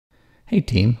Hey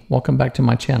team, welcome back to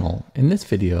my channel. In this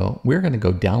video, we're going to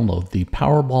go download the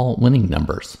PowerBall winning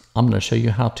numbers. I'm going to show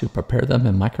you how to prepare them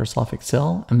in Microsoft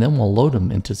Excel, and then we'll load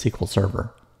them into SQL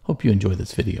Server. Hope you enjoy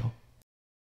this video.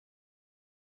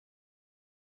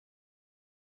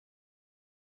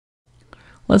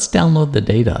 Let's download the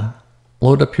data.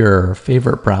 Load up your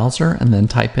favorite browser and then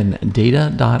type in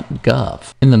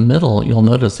Data.gov. In the middle, you'll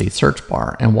notice a search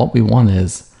bar, and what we want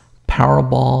is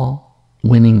PowerBall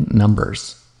winning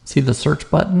numbers. See the search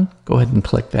button? Go ahead and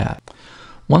click that.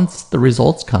 Once the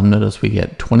results come, notice we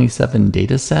get 27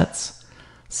 data sets.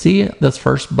 See this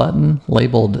first button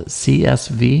labeled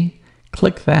CSV?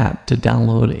 Click that to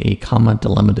download a comma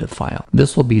delimited file.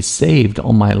 This will be saved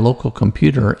on my local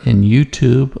computer in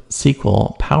YouTube,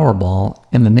 SQL, PowerBall,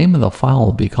 and the name of the file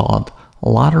will be called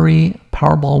Lottery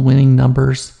PowerBall Winning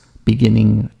Numbers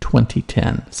Beginning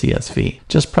 2010 CSV.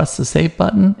 Just press the save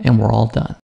button and we're all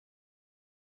done.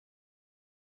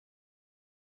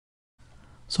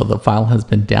 So the file has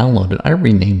been downloaded. I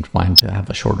renamed mine to have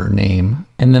a shorter name.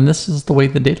 And then this is the way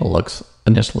the data looks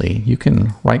initially. You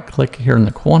can right click here in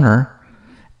the corner.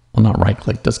 Well, not right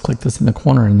click, just click this in the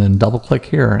corner and then double click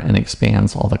here and it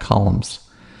expands all the columns.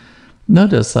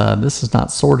 Notice this is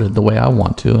not sorted the way I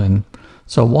want to. And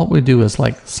so what we do is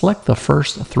select the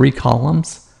first 3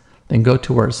 columns, then go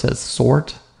to where it says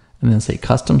sort and then say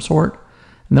custom sort.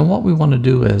 And then what we want to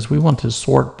do is we want to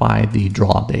sort by the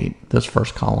draw date, this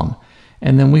first column.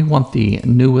 And then we want the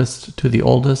newest to the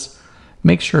oldest.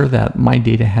 Make sure that my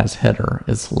data has header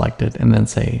is selected and then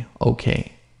say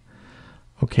OK.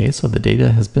 Okay, so the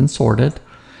data has been sorted.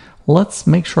 Let's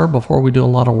make sure before we do a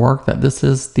lot of work that this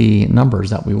is the numbers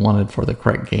that we wanted for the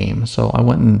correct game. So I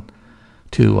went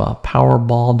into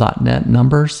PowerBall.net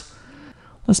numbers.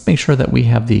 Let's make sure that we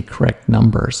have the correct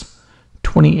numbers.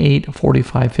 28,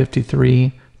 45,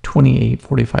 53, 28,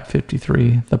 45,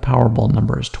 53. The PowerBall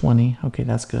number is 20. Okay,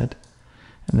 that's good.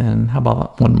 And then how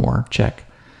about one more? Check.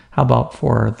 How about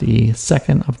for the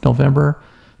 2nd of November,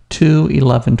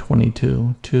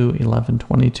 2/11/22,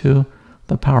 2/11/22.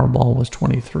 The PowerBall was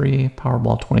 23,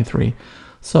 PowerBall 23.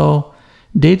 So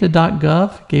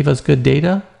Data.gov gave us good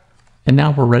data, and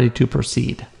now we're ready to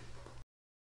proceed.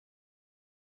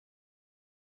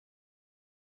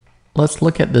 Let's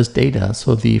look at this data.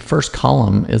 So the first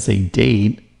column is a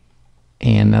date,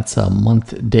 and that's a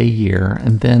month, day, year.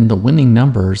 And then the winning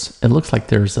numbers, it looks like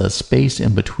there's a space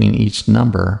in between each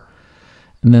number.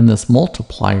 And then this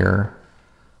multiplier,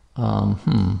 over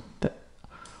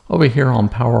here on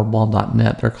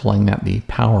PowerBall.net, they're calling that the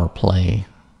power play.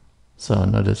 So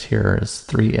notice here is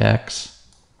 3x,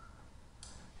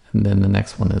 and then the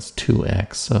next one is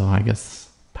 2x. So I guess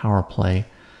power play.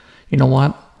 You know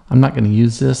what? I'm not going to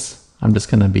use this. I'm just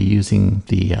going to be using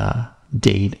the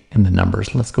date and the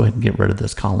numbers. Let's go ahead and get rid of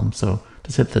this column. So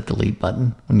just hit the delete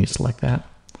button when you select that.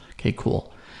 Okay,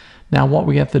 cool. Now what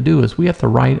we have to do is we have to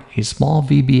write a small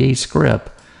VBA script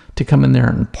to come in there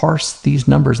and parse these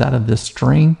numbers out of this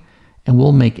string, and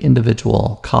we'll make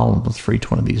individual columns for each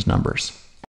one of these numbers.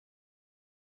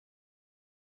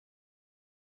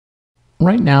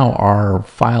 Right now our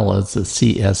file is a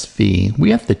CSV.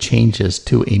 We have to change this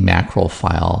to a macro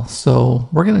file. So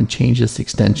we're going to change this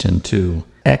extension to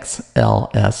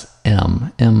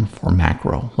XLSM, M for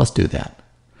macro. Let's do that.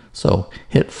 So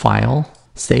hit File,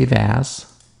 Save As,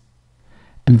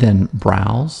 and then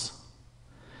Browse.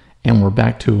 And we're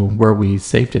back to where we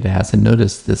saved it as. And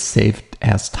notice this saved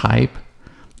as type.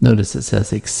 Notice it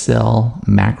says Excel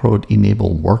Macro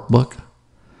Enable Workbook.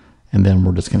 And then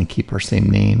we're just going to keep our same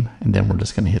name. And then we're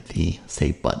just going to hit the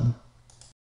Save button.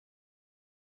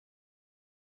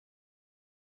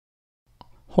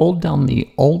 Hold down the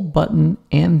Alt button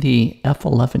and the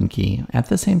F11 key at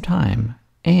the same time,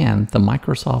 and the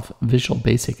Microsoft Visual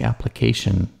Basic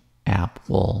Application app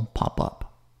will pop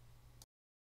up.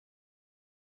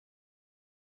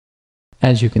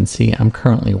 As you can see, I'm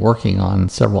currently working on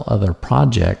several other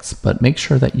projects, but make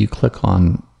sure that you click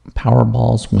on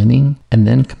PowerBall's winning and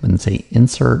then come and say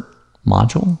Insert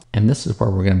Module, and this is where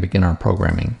we're going to begin our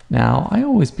programming. Now, I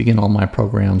always begin all my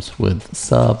programs with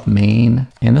sub main,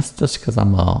 and that's just because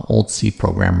I'm an old C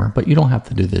programmer, but you don't have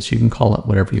to do this. You can call it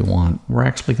whatever you want. We're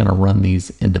actually going to run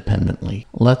these independently.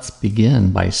 Let's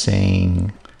begin by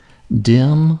saying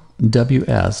dim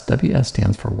WS. WS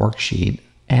stands for worksheet,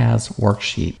 as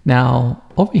worksheet. Now,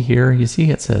 over here, you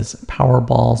see it says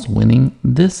PowerBall's winning.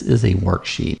 This is a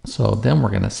worksheet. So then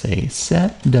we're going to say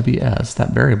set WS,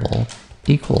 that variable,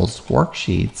 equals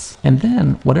worksheets, and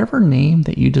then whatever name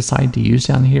that you decide to use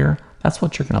down here, that's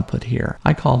what you're going to put here.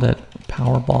 I called it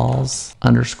PowerBalls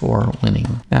underscore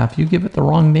winning. Now, if you give it the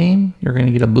wrong name, you're going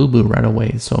to get a boo-boo right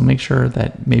away. So make sure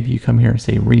that maybe you come here and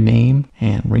say rename,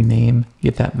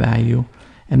 get that value,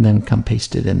 and then come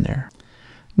paste it in there.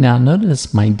 Now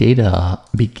notice my data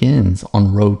begins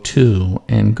on row 2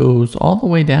 and goes all the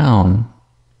way down.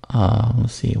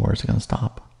 Let's see, where's it going to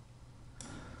stop?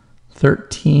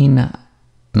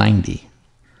 1390.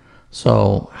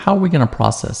 So how are we going to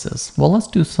process this? Well, let's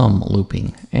do some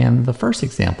looping. And the first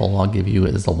example I'll give you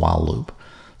is a while loop.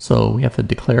 So we have to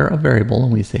declare a variable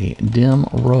and we say dim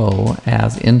row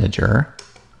as integer.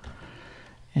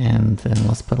 And then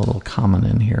let's put a little comment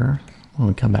in here. When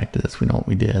we come back to this, we know what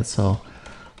we did. So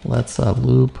let's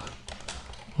loop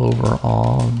over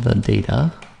all the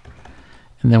data.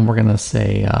 And then we're going to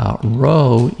say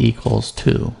row equals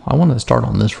 2. I want to start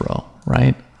on this row,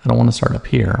 right? I don't want to start up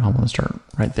here. I want to start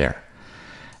right there.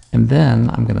 And then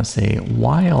I'm going to say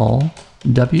while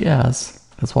ws,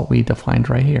 that's what we defined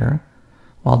right here,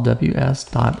 while ws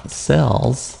dot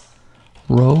cells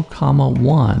row comma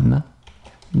 1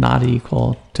 not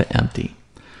equal to empty.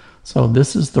 So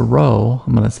this is the row.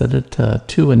 I'm going to set it to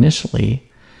 2 initially.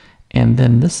 And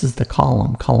then this is the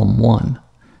column, column 1.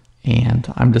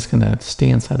 And I'm just going to stay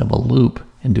inside of a loop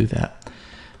and do that.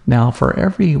 Now for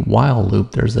every while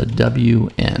loop, there's a w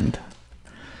end.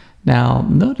 Now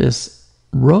notice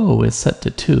row is set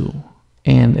to 2.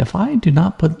 And if I do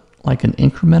not put like an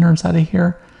incrementer inside of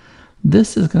here,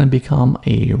 this is going to become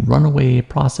a runaway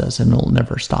process and it'll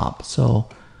never stop. So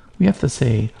we have to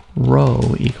say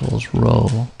row equals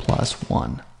row plus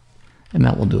 1. And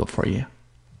that will do it for you.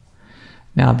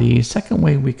 Now the second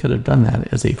way we could have done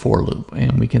that is a for loop,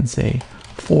 and we can say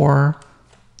for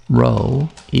row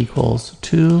equals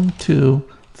 2 to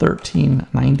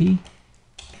 1390,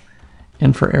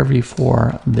 and for every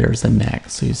 4 there's a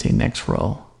next, so you say next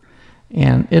row,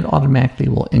 and it automatically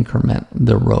will increment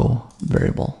the row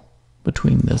variable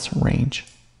between this range.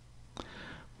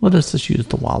 Let us just use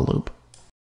the while loop.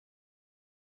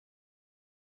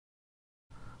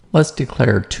 Let's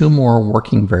declare 2 more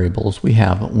working variables. We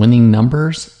have winning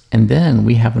numbers, and then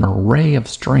we have an array of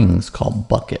strings called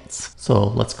buckets. So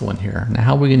let's go in here. Now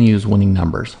how are we going to use winning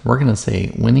numbers? We're going to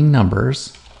say winning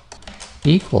numbers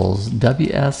equals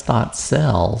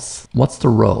ws.cells. What's the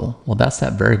row? Well, that's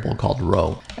that variable called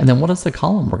row. And then what is the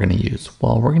column we're going to use?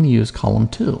 Well, we're going to use column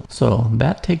 2. So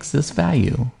that takes this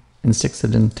value and sticks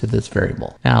it into this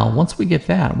variable. Now, once we get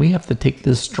that, we have to take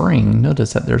this string,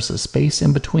 notice that there's a space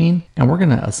in between, and we're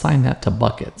gonna assign that to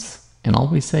buckets. And all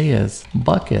we say is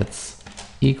buckets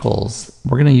equals,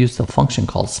 we're gonna use the function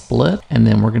called split, and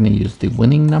then we're gonna use the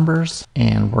winning numbers,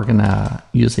 and we're gonna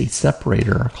use a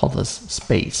separator called this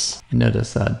space. And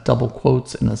notice double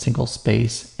quotes in a single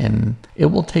space, and it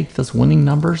will take this winning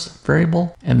numbers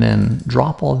variable and then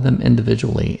drop all of them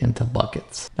individually into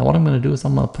buckets. Now what I'm gonna do is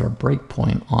I'm gonna put a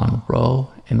breakpoint on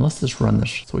row, and let's just run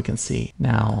this so we can see.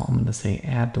 Now I'm gonna say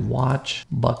add to watch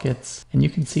buckets, and you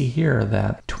can see here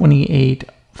that 28,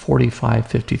 45,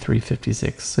 53,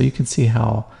 56. So you can see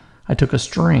how I took a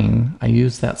string, I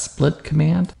used that split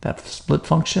command, that split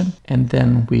function, and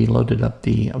then we loaded up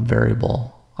the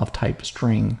variable of type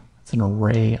string. It's an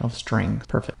array of strings.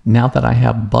 Perfect. Now that I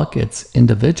have buckets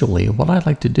individually, what I'd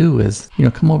like to do is,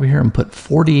 come over here and put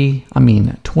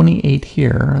 28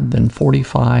 here, then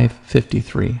 45,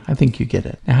 53. I think you get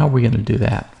it. Now how are we going to do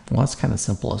that? Well, that's kind of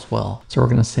simple as well. So we're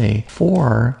going to say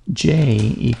for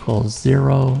j equals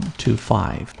 0 to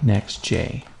 5, next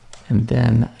j. And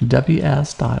then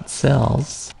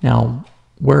ws.cells. Now,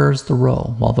 where's the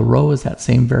row? Well, the row is that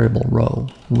same variable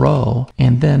row.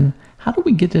 And then how do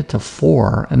we get it to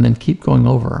 4 and then keep going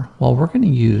over? Well, we're going to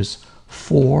use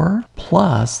 4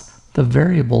 plus the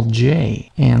variable j.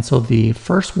 And so the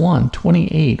first one,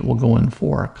 28, will go in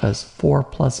 4 because 4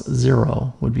 plus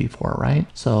 0 would be 4, right?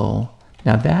 So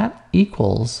now that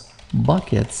equals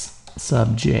buckets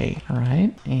sub j, all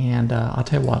right? And I'll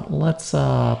tell you what, let's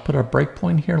put a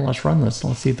breakpoint here. Let's run this and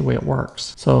let's see the way it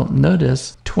works. So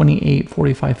notice 28,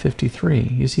 45, 53.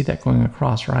 You see that going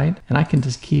across, right? And I can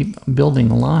just keep building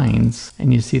lines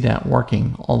and you see that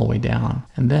working all the way down.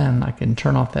 And then I can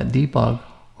turn off that debug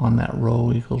on that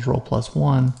row equals row plus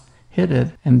 1, hit it,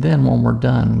 and then when we're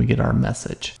done, we get our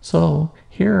message. So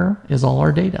here is all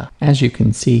our data. As you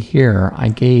can see here, I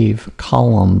gave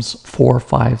columns 4,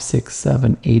 5, 6,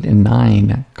 7, 8, and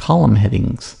 9 column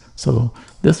headings. So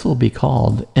this will be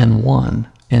called N1,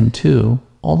 N2,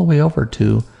 all the way over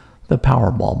to the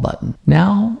PowerBall button.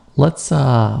 Now let's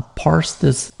parse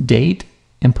this date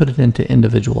and put it into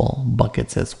individual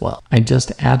buckets as well. I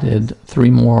just added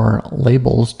 3 more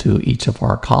labels to each of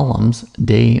our columns,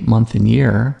 day, month, and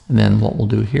year. And then what we'll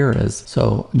do here is,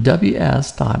 so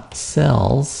ws.cells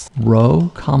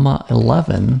row, comma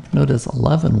 11, notice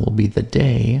 11 will be the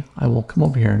day. I will come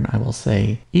over here and I will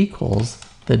say equals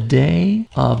the day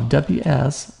of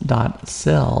ws.cells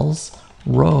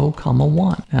row, comma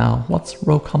 1. Now, what's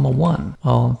row, comma 1?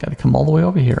 Well, I've got to come all the way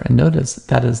over here and notice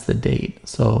that is the date.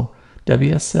 So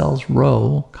ws cells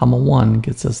row, comma 1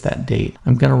 gets us that date.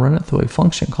 I'm going to run it through a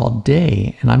function called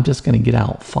day, and I'm just going to get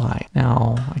out 5.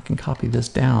 Now, I can copy this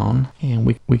down, and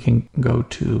we can go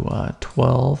to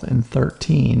 12 and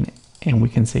 13, and we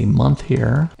can say month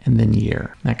here, and then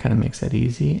year. That kind of makes that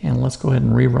easy. And let's go ahead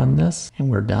and rerun this, and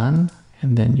we're done.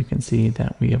 And then you can see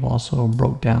that we have also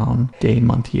broke down day,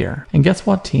 month, year. And guess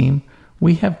what, team?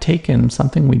 We have taken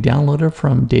something we downloaded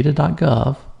from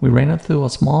Data.gov. We ran it through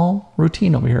a small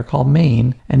routine over here called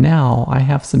main. And now I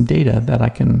have some data that I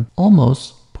can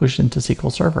almost push into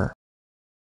SQL Server.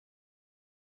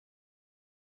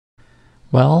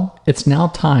 Well, it's now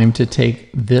time to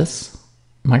take this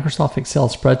Microsoft Excel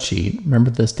spreadsheet.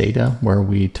 Remember this data where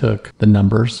we took the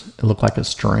numbers, it looked like a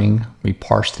string, we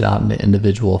parsed it out into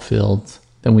individual fields,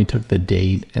 then we took the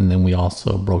date, and then we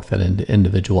also broke that into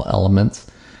individual elements.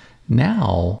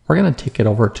 Now we're going to take it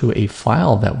over to a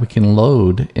file that we can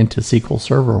load into SQL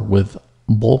Server with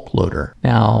bulk loader.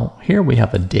 Now here we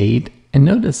have a date, and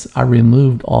notice I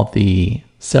removed all the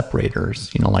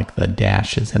separators, you know, like the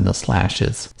dashes and the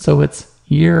slashes. So it's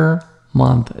year,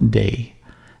 month, day.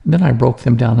 And then I broke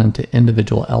them down into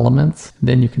individual elements.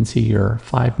 Then you can see your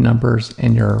 5 numbers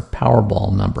and your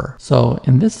PowerBall number. So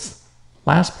in this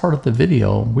last part of the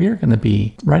video, we are going to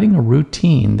be writing a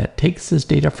routine that takes this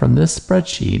data from this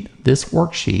spreadsheet, this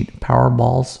worksheet,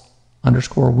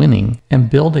 PowerBalls_winning,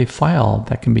 and build a file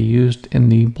that can be used in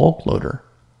the bulk loader.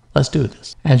 Let's do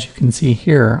this. As you can see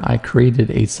here, I created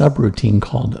a subroutine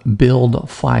called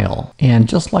buildFile. And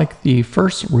just like the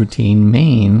first routine,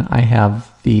 main, I have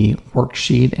the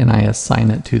worksheet and I assign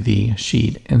it to the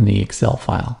sheet in the Excel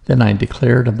file. Then I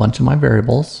declared a bunch of my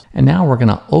variables, and now we're going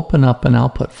to open up an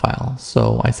output file.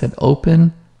 So I said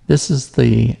open. This is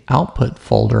the output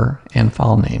folder and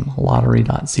file name,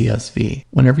 lottery.csv.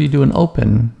 Whenever you do an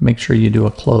open, make sure you do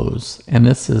a close. And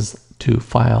this is to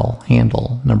file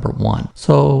handle number 1.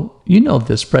 So you know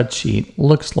this spreadsheet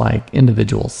looks like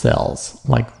individual cells.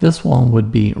 Like this one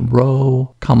would be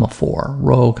row, comma 4,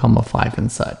 row, comma 5,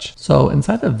 and such. So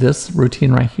inside of this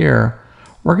routine right here,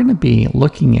 we're going to be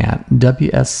looking at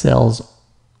WS cells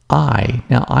I.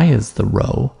 Now I is the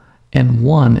row and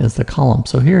 1 is the column.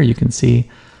 So here you can see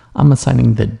I'm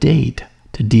assigning the date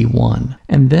to D1.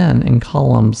 And then in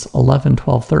columns 11,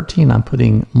 12, 13, I'm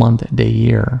putting month, day,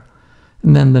 year.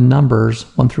 And then the numbers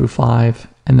 1 through 5,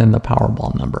 and then the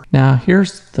PowerBall number. Now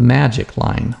here's the magic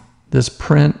line. This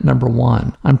print number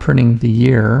 1, I'm printing the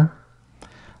year.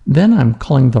 Then I'm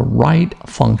calling the write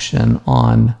function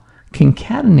on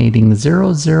concatenating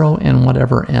 0, 0, and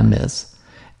whatever M is.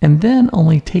 And then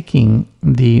only taking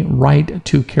the right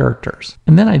 2 characters.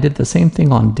 And then I did the same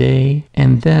thing on day,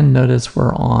 and then notice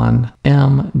we're on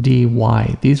M, D,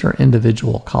 Y. These are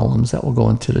individual columns that will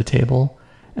go into the table.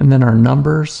 And then our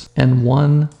numbers,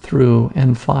 N1 through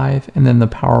N5, and then the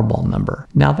PowerBall number.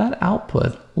 Now that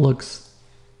output looks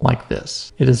like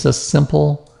this. It is a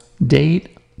simple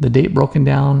date, the date broken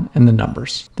down, and the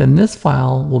numbers. Then this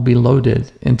file will be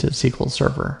loaded into SQL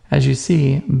Server. As you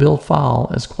see,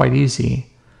 buildFile is quite easy,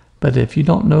 but if you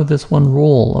don't know this one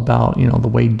rule about, you know, the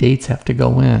way dates have to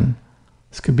go in,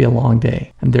 this could be a long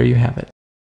day. And there you have it.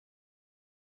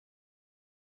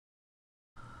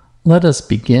 Let us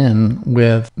begin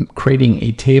with creating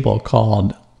a table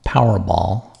called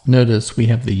PowerBall. Notice we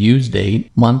have the use date,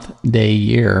 month, day,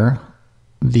 year,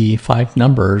 the 5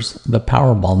 numbers, the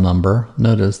PowerBall number.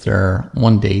 Notice there are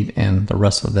 1 date and the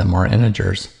rest of them are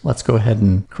integers. Let's go ahead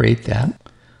and create that.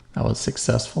 That was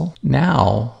successful.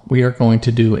 Now we are going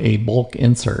to do a bulk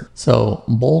insert. So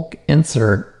bulk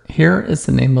insert, here is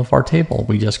the name of our table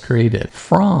we just created.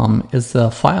 From is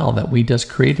the file that we just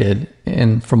created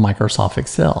from Microsoft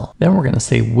Excel. Then we're going to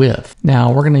say with.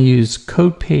 Now we're going to use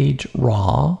code page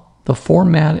raw. The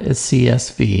format is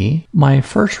CSV. My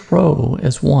first row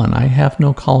is 1. I have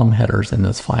no column headers in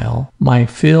this file. My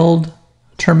field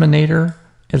terminator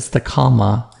is the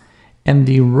comma, and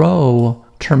the row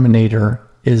terminator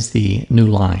is the new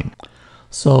line.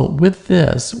 So with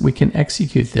this, we can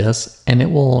execute this and it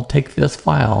will take this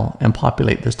file and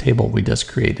populate this table we just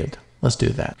created. Let's do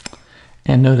that.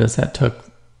 And notice that took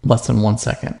less than 1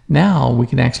 second. Now we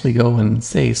can actually go and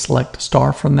say select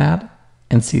star from that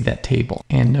and see that table.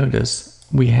 And notice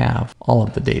we have all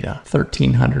of the data,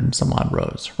 1,300 and some odd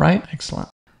rows, right? Excellent.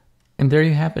 And there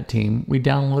you have it, team. We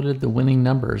downloaded the winning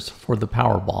numbers for the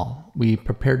PowerBall. We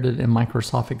prepared it in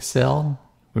Microsoft Excel.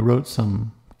 We wrote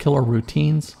some killer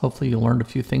routines. Hopefully you learned a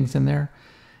few things in there.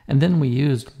 And then we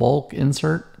used bulk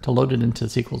insert to load it into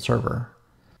SQL Server.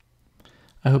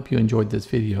 I hope you enjoyed this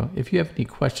video. If you have any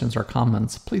questions or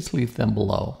comments, please leave them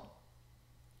below.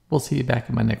 We'll see you back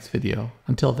in my next video.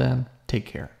 Until then, take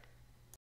care.